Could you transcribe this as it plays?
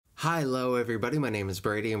Hello everybody, my name is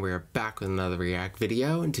Brady and we're back with another React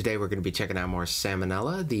video, and today we're going to be checking out more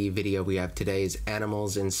Salmonella. The video we have today is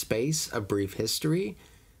Animals in Space, A Brief History.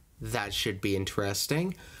 That should be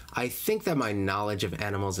interesting. I think that my knowledge of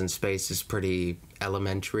animals in space is pretty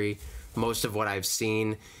elementary. Most of what I've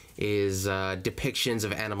seen is depictions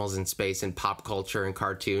of animals in space in pop culture and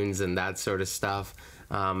cartoons and that sort of stuff.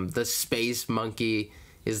 The space monkey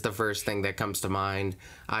is the first thing that comes to mind.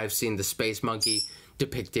 I've seen the space monkey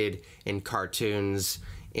depicted in cartoons.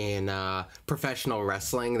 In professional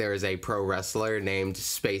wrestling, there is a pro wrestler named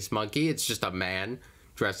Space Monkey. It's just a man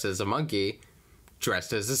dressed as a monkey,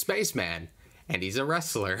 dressed as a spaceman, and he's a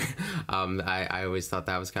wrestler. I always thought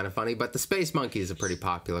that was kind of funny, but the Space Monkey is a pretty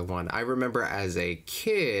popular one. I remember as a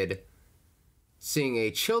kid seeing a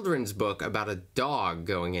children's book about a dog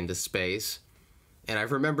going into space, and I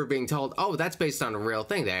remember being told, oh, that's based on a real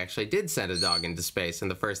thing. They actually did send a dog into space, and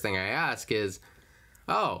the first thing I ask is,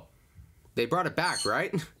 oh, they brought it back,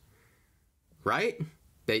 right? Right?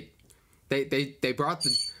 They brought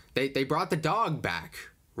the dog back,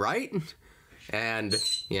 right? And,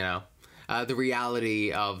 you know, the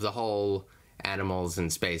reality of the whole animals in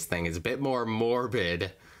space thing is a bit more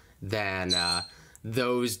morbid than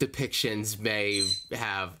those depictions may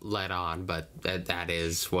have led on, but that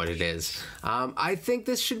is what it is. I think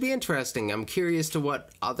this should be interesting. I'm curious to what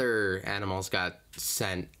other animals got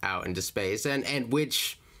sent out into space and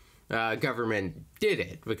which government did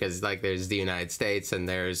it, because like there's the United States and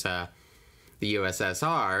there's the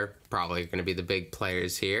USSR, probably going to be the big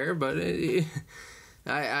players here, but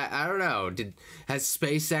I don't know. Has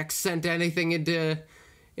SpaceX sent anything into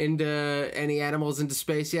any animals into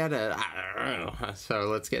space yet? I don't know. So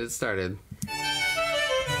let's get it started.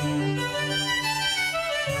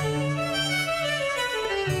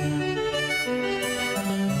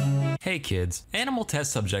 Hey kids, animal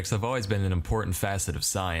test subjects have always been an important facet of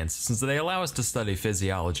science, since they allow us to study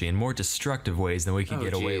physiology in more destructive ways than we can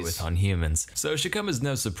get away with on humans. So it should come as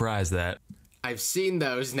no surprise that I've seen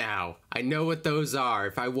those now. I know what those are.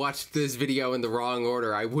 If I watched this video in the wrong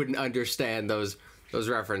order, I wouldn't understand those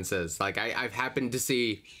references. Like, I've happened to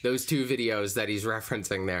see those two videos that he's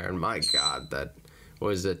referencing there, and my god, that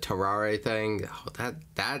was a Terraria thing. Oh,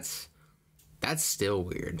 that's still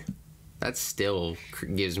weird. That still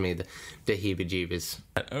gives me the heebie-jeebies.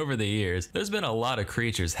 over the years, there's been a lot of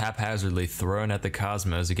creatures haphazardly thrown at the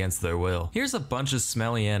cosmos against their will. Here's a bunch of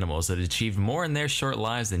smelly animals that achieved more in their short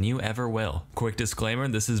lives than you ever will. Quick disclaimer,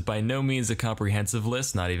 this is by no means a comprehensive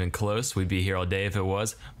list, not even close. We'd be here all day if it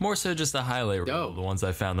was. More so just a highlight reel of the ones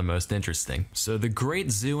I found the most interesting. So the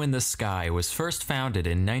Great Zoo in the Sky was first founded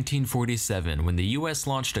in 1947 when the US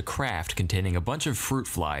launched a craft containing a bunch of fruit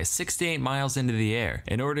flies 68 miles into the air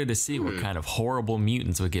in order to see what kind of horrible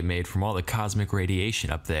mutants would get made from all the cosmic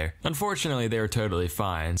radiation up there. Unfortunately, they were totally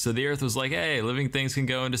fine, so the Earth was like, hey, living things can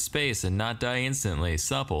go into space and not die instantly,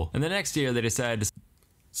 supple. And the next year they decided to...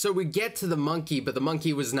 So we get to the monkey, but the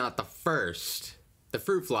monkey was not the first. The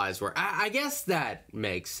fruit flies were. I guess that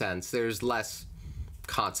makes sense. There's less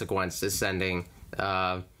consequence to sending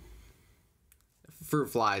fruit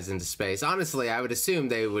flies into space. Honestly, I would assume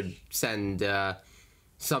they would send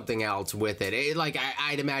something else with it.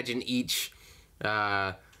 I'd imagine each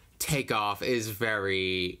takeoff is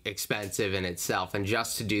very expensive in itself, and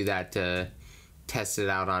just to do that, to test it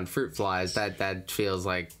out on fruit flies, that feels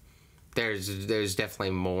like there's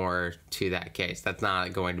definitely more to that case. That's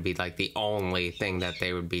not going to be like the only thing that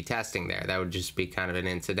they would be testing there. That would just be kind of an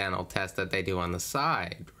incidental test that they do on the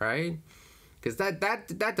side, right? Because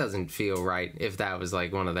that doesn't feel right if that was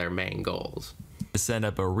like one of their main goals. Send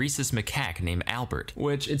up a rhesus macaque named Albert,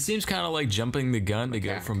 which it seems kind of like jumping the gun to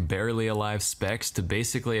go from barely alive specks to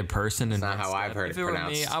basically a person. That's not how I've heard it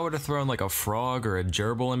pronounced. If it were me, I would have thrown like a frog or a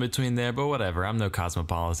gerbil in between there, but whatever, I'm no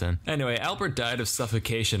cosmopolitan. Anyway, Albert died of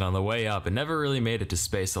suffocation on the way up and never really made it to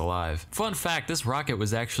space alive. Fun fact, this rocket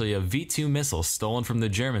was actually a V-2 missile stolen from the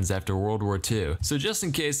Germans after World War II. So just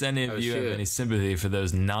in case any of you have any sympathy for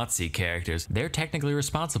those Nazi characters, they're technically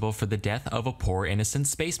responsible for the death of a poor innocent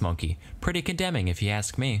space monkey. Pretty condemning if you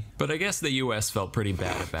ask me. But I guess the US felt pretty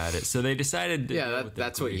bad about it, so they decided to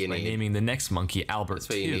that's what you need. Naming the next monkey Albert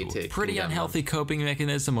II. Pretty unhealthy coping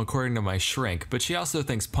mechanism according to my shrink, but she also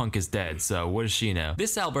thinks Punk is dead, so what does she know?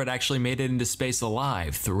 This Albert actually made it into space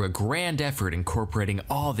alive through a grand effort incorporating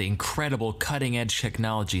all the incredible cutting-edge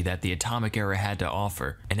technology that the atomic era had to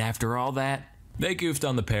offer. And after all that, they goofed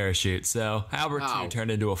on the parachute, so Albert II turned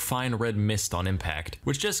into a fine red mist on impact,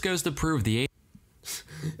 which just goes to prove the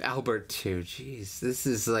Albert II, jeez, this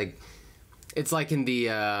is like, it's like in the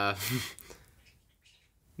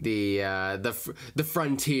the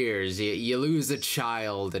frontiers. You lose a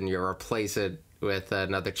child and you replace it with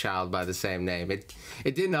another child by the same name. It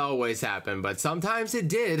didn't always happen, but sometimes it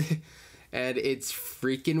did. And it's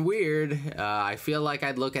freaking weird. I feel like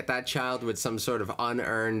I'd look at that child with some sort of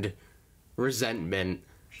unearned resentment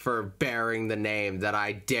for bearing the name that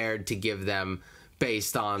I dared to give them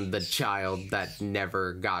based on the child that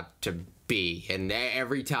never got to be. And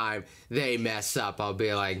every time they mess up, I'll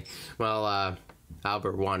be like, well,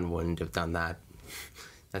 Albert 1 wouldn't have done that.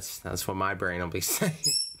 That's what my brain will be saying.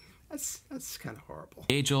 That's kind of horrible.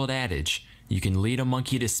 Age-old adage, you can lead a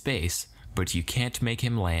monkey to space, but you can't make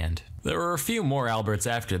him land. There were a few more Alberts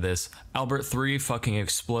after this. Albert 3 fucking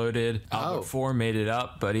exploded. Albert 4 made it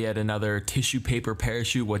up, but he had another tissue paper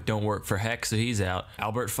parachute what don't work for heck, so he's out.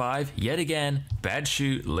 Albert 5, yet again, bad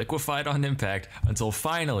shoot, liquefied on impact, until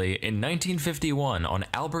finally, in 1951, on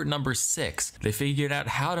Albert number 6, they figured out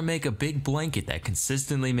how to make a big blanket that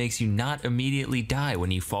consistently makes you not immediately die when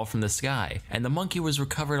you fall from the sky. And the monkey was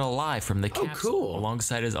recovered alive from the capsule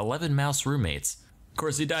alongside his 11 mouse roommates. Of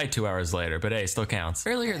course, he died 2 hours later, but hey, still counts.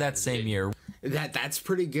 Earlier that same year... That's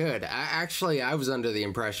pretty good. I was under the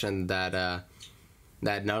impression that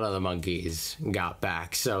that none of the monkeys got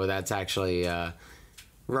back, so that's actually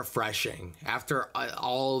refreshing. After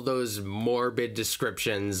all those morbid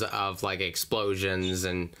descriptions of, like, explosions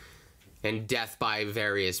and death by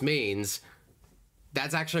various means,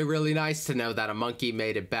 that's actually really nice to know that a monkey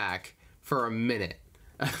made it back for a minute.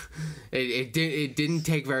 It didn't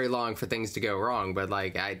take very long for things to go wrong, but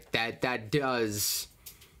like that does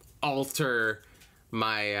alter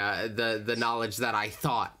my the knowledge that I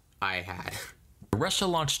thought I had. Russia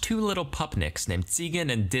launched 2 little pupniks named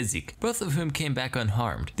Tsigan and Dzik, both of whom came back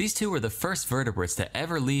unharmed. These 2 were the first vertebrates to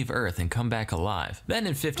ever leave Earth and come back alive. Then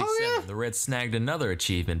in 57, the Reds snagged another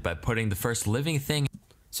achievement by putting the first living thing.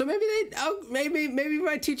 So maybe maybe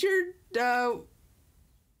my teacher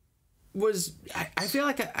was, I feel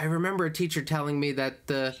like I remember a teacher telling me that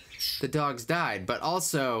the dogs died, but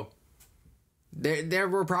also there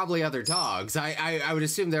were probably other dogs. I would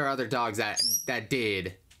assume there are other dogs that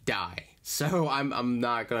did die. So I'm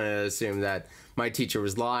not going to assume that my teacher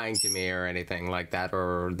was lying to me or anything like that,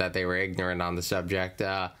 or that they were ignorant on the subject.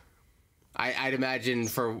 I'd imagine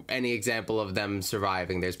for any example of them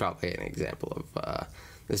surviving, there's probably an example of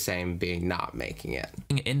the same being not making it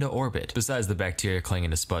into orbit, besides the bacteria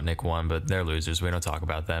clinging to Sputnik 1, but they're losers, we don't talk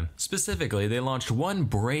about them. Specifically, they launched one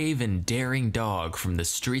brave and daring dog from the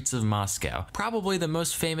streets of Moscow, probably the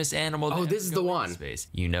most famous animal. Oh, this is the one. Space.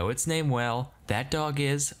 You know its name well. That dog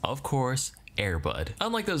is, of course, Airbud.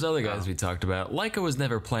 Unlike those other guys we talked about, Laika was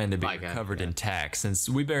never planned to be recovered intact, since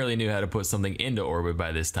we barely knew how to put something into orbit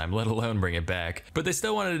by this time, let alone bring it back. But they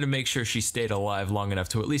still wanted to make sure she stayed alive long enough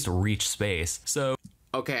to at least reach space, so...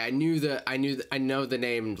 Okay, I know the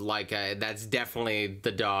name Laika. That's definitely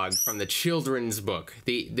the dog from the children's book.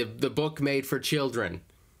 The book made for children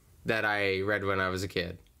that I read when I was a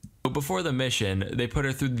kid. But before the mission, they put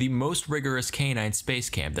her through the most rigorous canine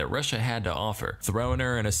space camp that Russia had to offer, throwing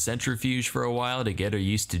her in a centrifuge for a while to get her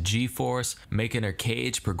used to G-force, making her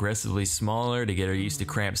cage progressively smaller to get her used to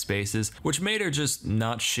cramped spaces, which made her just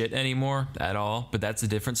not shit anymore at all, but that's a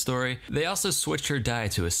different story. They also switched her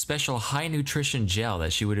diet to a special high-nutrition gel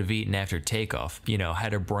that she would have eaten after takeoff, you know,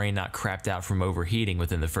 had her brain not crapped out from overheating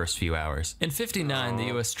within the first few hours. In 59,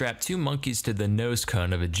 the US strapped 2 monkeys to the nose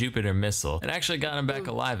cone of a Jupiter missile and actually got them back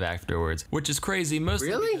alive afterwards, which is crazy, mostly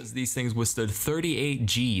because these things withstood 38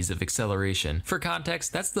 G's of acceleration. For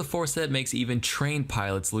context, that's the force that makes even trained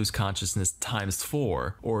pilots lose consciousness times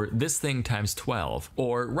 4, or this thing times 12,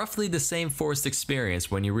 or roughly the same forced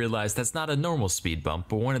experience when you realize that's not a normal speed bump,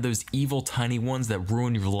 but one of those evil tiny ones that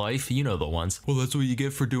ruin your life, you know the ones. Well, that's what you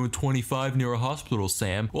get for doing 25 near a hospital,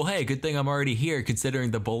 Sam. Well, hey, good thing I'm already here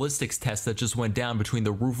considering the ballistics test that just went down between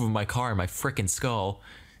the roof of my car and my frickin' skull.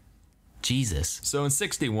 Jesus. So in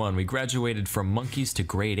 61, we graduated from monkeys to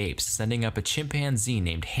great apes, sending up a chimpanzee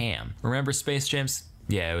named Ham. Remember Space Chimps?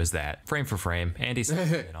 Yeah, it was that. Frame for frame,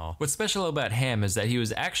 anti-science and all. What's special about Ham is that he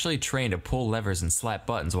was actually trained to pull levers and slap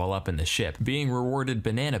buttons while up in the ship, being rewarded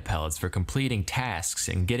banana pellets for completing tasks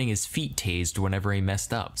and getting his feet tased whenever he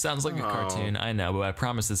messed up. Sounds like a cartoon, I know, but I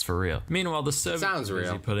promise it's for real. Meanwhile, the Soviets were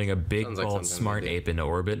busy putting a big, bald, smart ape into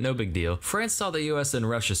orbit, no big deal. France saw the US and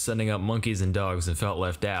Russia sending up monkeys and dogs and felt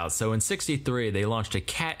left out, so in 63, they launched a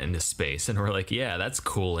cat into space and were like, yeah, that's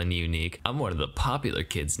cool and unique. I'm one of the popular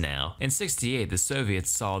kids now. In 68, the Soviets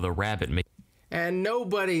saw the rabbit make, and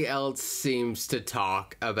nobody else seems to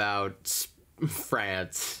talk about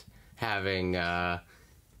France having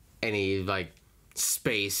any like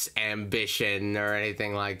space ambition or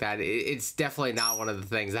anything like that. It's definitely not one of the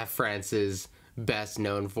things that France is best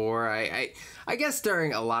known for. I guess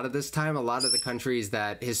during a lot of this time, a lot of the countries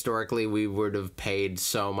that historically we would have paid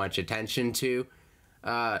so much attention to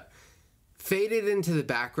faded into the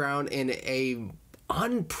background in a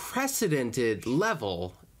unprecedented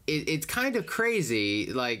level. It's kind of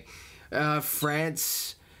crazy. Like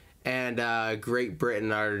France and Great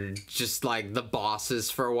Britain are just like the bosses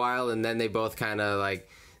for a while, and then they both kind of like,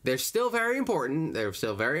 they're still very important. They're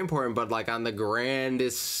still very important, but like on the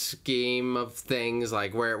grandest scheme of things,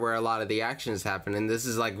 like where a lot of the actions happen. And this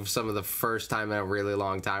is like some of the first time in a really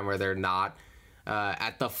long time where they're not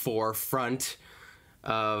at the forefront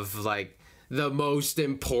of like the most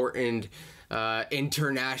important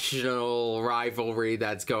international rivalry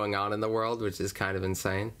that's going on in the world, which is kind of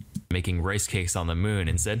insane. Making rice cakes on the moon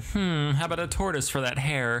and said, how about a tortoise for that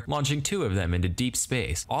hare? Launching 2 of them into deep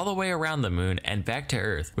space, all the way around the moon and back to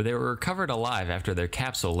Earth, where they were recovered alive after their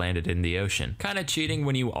capsule landed in the ocean. Kinda cheating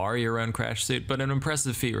when you are your own crash suit, but an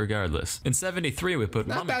impressive feat regardless. In 73, we put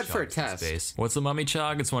Not bad for a Mummichog in test. space. What's a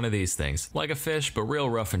Mummichog? It's one of these things. Like a fish, but real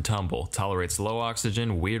rough and tumble. Tolerates low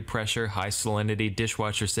oxygen, weird pressure, high salinity,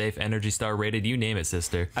 dishwasher safe, Energy Star rated, you name it,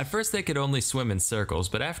 sister. At first they could only swim in circles,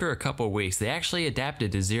 but after a couple weeks, they actually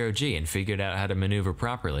adapted to zero G and figured out how to maneuver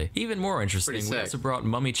properly. Even more interesting, we also brought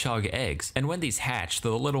Mummichog eggs, and when these hatched,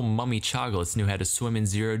 the little Mummichoglets knew how to swim in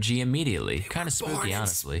zero G immediately. Kinda spooky,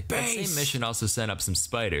 honestly. That same mission also sent up some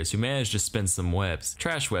spiders, who managed to spin some webs.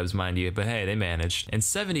 Trash webs, mind you, but hey, they managed. In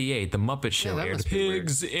 78, the Muppet Show aired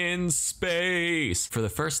Pigs in Space for the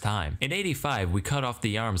first time. In 85, we cut off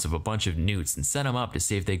the arms of a bunch of newts and sent them up to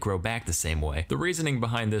see if they grow back the same way. The reasoning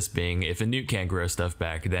behind this being, if a newt can't grow stuff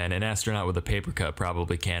back, then an astronaut with a paper cut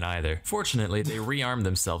probably can't either. Fortunately, they rearmed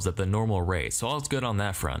themselves at the normal rate, so all's good on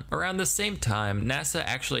that front. Around the same time, NASA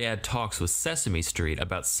actually had talks with Sesame Street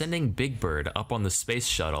about sending Big Bird up on the space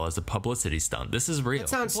shuttle as a publicity stunt. This is real. That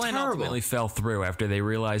sounds the plan terrible. ultimately fell through after they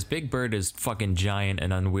realized Big Bird is fucking giant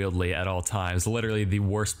and unwieldy at all times, literally the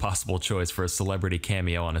worst possible choice for a celebrity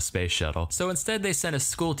cameo on a space shuttle. So instead they sent a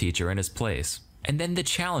school teacher in his place. And then the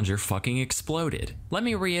Challenger fucking exploded. Let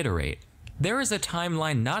me reiterate. There is a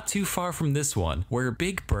timeline not too far from this one where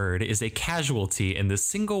Big Bird is a casualty in the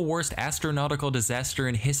single worst astronautical disaster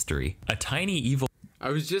in history. A tiny evil... I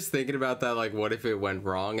was just thinking about that, like, what if it went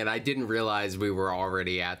wrong? And I didn't realize we were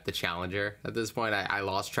already at the Challenger at this point. I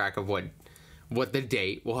lost track of what the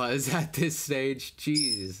date was at this stage.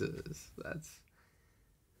 Jesus,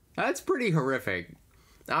 that's pretty horrific.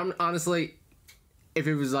 Honestly, if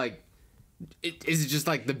it was like, is it just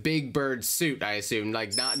like the Big Bird suit, I assume,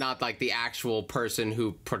 like not like the actual person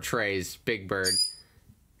who portrays Big Bird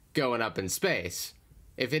going up in space?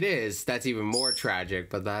 If it is, that's even more tragic.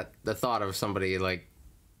 But the thought of somebody like,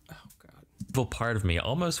 oh god, evil part of me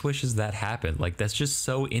almost wishes that happened. Like, that's just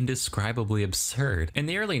so indescribably absurd. In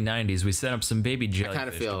the early 90s, we set up some baby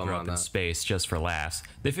jellyfish to grow up in space just for laughs.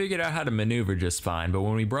 They figured out how to maneuver just fine, but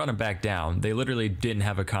when we brought them back down, they literally didn't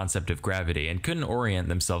have a concept of gravity and couldn't orient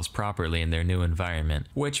themselves properly in their new environment.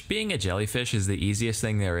 Which, being a jellyfish is the easiest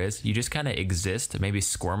thing there is. You just kind of exist, maybe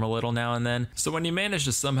squirm a little now and then. So when you manage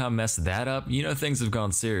to somehow mess that up, you know things have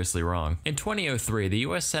gone seriously wrong. In 2003, the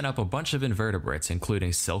US sent up a bunch of invertebrates,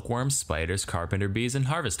 including silkworms, spiders, carpenter bees, and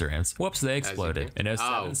harvester ants. Whoops, they exploded. In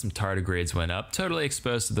 07, some tardigrades went up, totally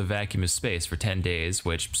exposed to the vacuum of space for 10 days,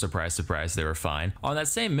 which, surprise, surprise, they were fine. On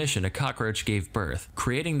that same mission, a cockroach gave birth,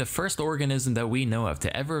 creating the first organism that we know of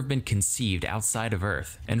to ever have been conceived outside of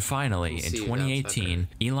Earth. And finally, in 2018,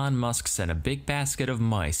 Elon Musk sent a big basket of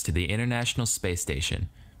mice to the International Space Station.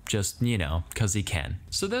 Just, you know, cause he can.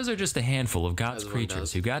 So those are just a handful of God's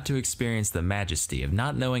creatures who got to experience the majesty of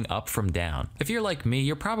not knowing up from down. If you're like me,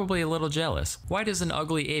 you're probably a little jealous. Why does an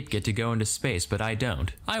ugly ape get to go into space, but I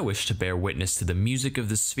don't? I wish to bear witness to the music of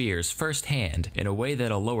the spheres firsthand in a way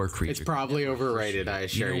that a lower creature... It's probably overrated, I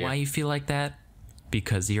assure you. You know why you feel like that?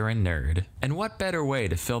 Because you're a nerd. And what better way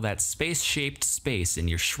to fill that space-shaped space in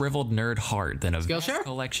your shriveled nerd heart than a vast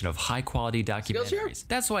collection of high-quality documentaries?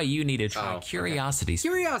 That's why you need to try Curiosity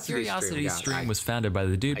Stream. Curiosity Stream was founded by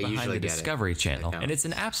the dude behind the Discovery Channel, and it's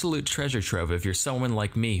an absolute treasure trove if you're someone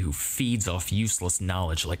like me who feeds off useless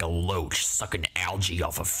knowledge like a loach sucking algae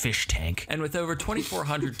off a fish tank. And with over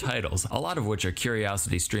 2,400 titles, a lot of which are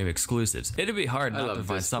Curiosity Stream exclusives, it'd be hard not to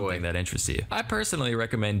find something that interests you. I personally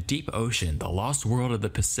recommend Deep Ocean, The Lost World world of the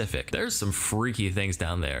Pacific. There's some freaky things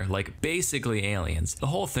down there, like basically aliens. The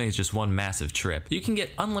whole thing is just one massive trip. You can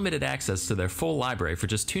get unlimited access to their full library for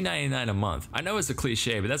just $2.99 a month. I know it's a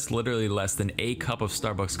cliche, but that's literally less than a cup of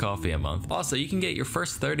Starbucks coffee a month. Also, you can get your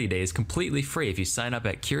first 30 days completely free if you sign up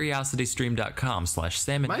at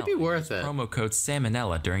curiositystream.com/salmonella. Might be worth it. Promo code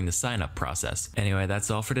Salmonella during the sign up process. Anyway,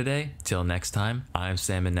 that's all for today. Till next time, I'm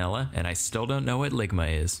Salmonella, and I still don't know what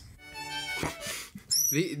Ligma is.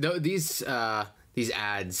 These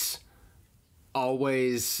ads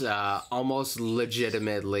always almost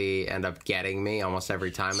legitimately end up getting me almost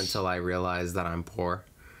every time until I realize that I'm poor.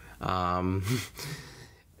 And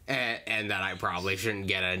that I probably shouldn't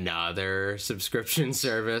get another subscription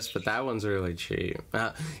service, but that one's really cheap.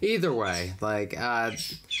 Either way, like,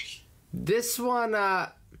 this one,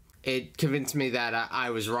 it convinced me that I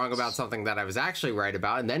was wrong about something that I was actually right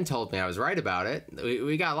about, and then told me I was right about it.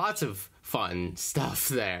 We got lots of fun stuff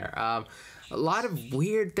there. A lot of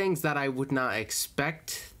weird things that I would not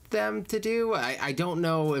expect them to do. I don't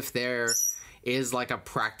know if there is like a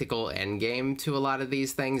practical end game to a lot of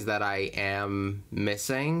these things that I am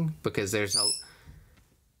missing, because there's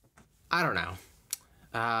I don't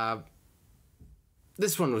know.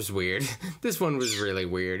 This one was weird. This one was really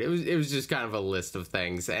weird. It was just kind of a list of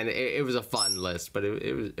things, and it was a fun list, but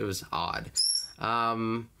it was odd.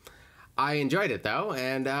 I enjoyed it though,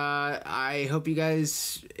 and I hope you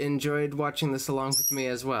guys enjoyed watching this along with me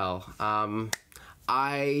as well.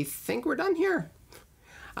 I think we're done here.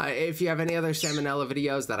 If you have any other Salmonella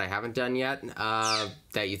videos that I haven't done yet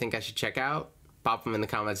that you think I should check out, pop them in the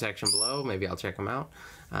comment section below. Maybe I'll check them out.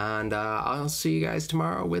 And I'll see you guys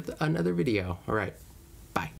tomorrow with another video. All right.